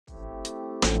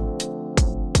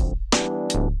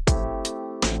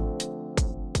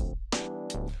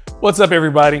What's up,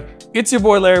 everybody? It's your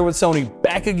boy Larry with Sony,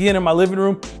 back again in my living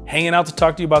room, hanging out to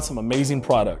talk to you about some amazing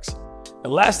products. The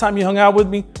last time you hung out with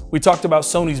me, we talked about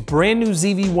Sony's brand new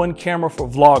ZV-1 camera for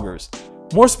vloggers.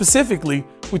 More specifically,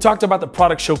 we talked about the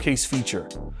product showcase feature.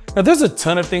 Now, there's a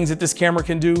ton of things that this camera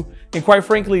can do, and quite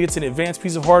frankly, it's an advanced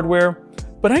piece of hardware,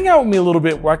 but hang out with me a little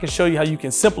bit where I can show you how you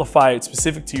can simplify it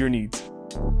specific to your needs.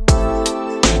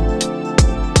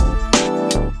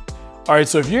 All right,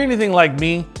 so if you're anything like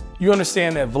me, you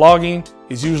understand that vlogging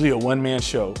is usually a one-man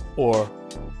show or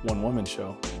one-woman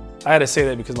show. I had to say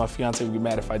that because my fiance would get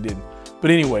mad if I didn't.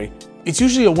 But anyway, it's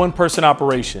usually a one-person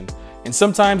operation. And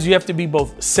sometimes you have to be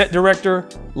both set director,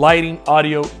 lighting,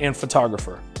 audio, and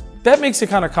photographer. That makes it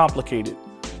kind of complicated.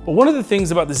 But one of the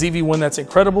things about the ZV-1 that's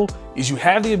incredible is you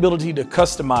have the ability to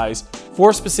customize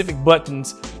 4 specific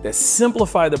buttons that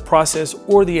simplify the process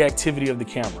or the activity of the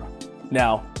camera.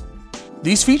 Now,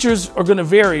 these features are going to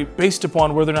vary based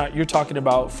upon whether or not you're talking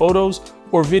about photos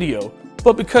or video.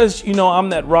 But because, I'm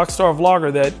that rock star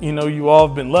vlogger that, you all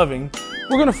have been loving,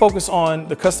 we're going to focus on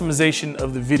the customization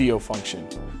of the video function.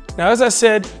 Now, as I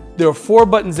said, there are 4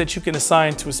 buttons that you can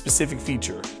assign to a specific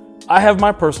feature. I have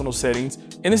my personal settings,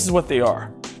 and this is what they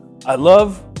are. I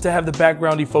love to have the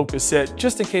background defocus set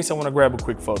just in case I want to grab a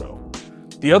quick photo.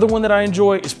 The other one that I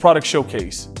enjoy is product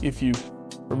showcase, if you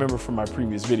remember from my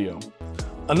previous video.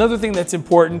 Another thing that's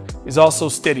important is also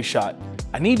steady shot.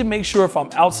 I need to make sure if I'm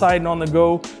outside and on the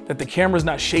go that the camera's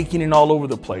not shaking and all over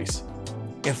the place.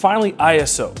 And finally,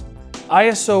 ISO.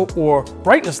 ISO, or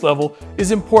brightness level,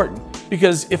 is important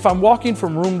because if I'm walking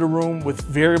from room to room with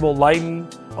variable lighting,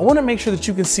 I want to make sure that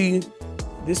you can see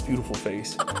this beautiful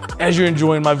face as you're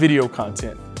enjoying my video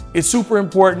content. It's super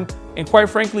important, and quite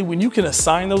frankly, when you can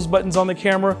assign those buttons on the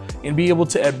camera and be able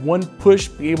to, at one push,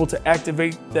 be able to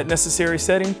activate that necessary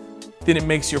setting, then it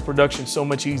makes your production so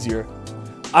much easier.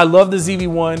 I love the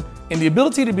ZV-1, and the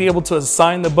ability to be able to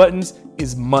assign the buttons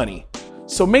is money.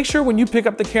 So make sure when you pick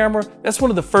up the camera, that's one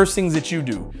of the first things that you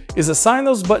do, is assign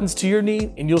those buttons to your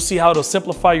need, and you'll see how it'll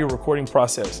simplify your recording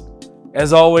process.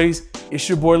 As always, it's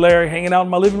your boy Larry hanging out in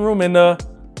my living room, and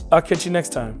I'll catch you next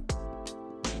time.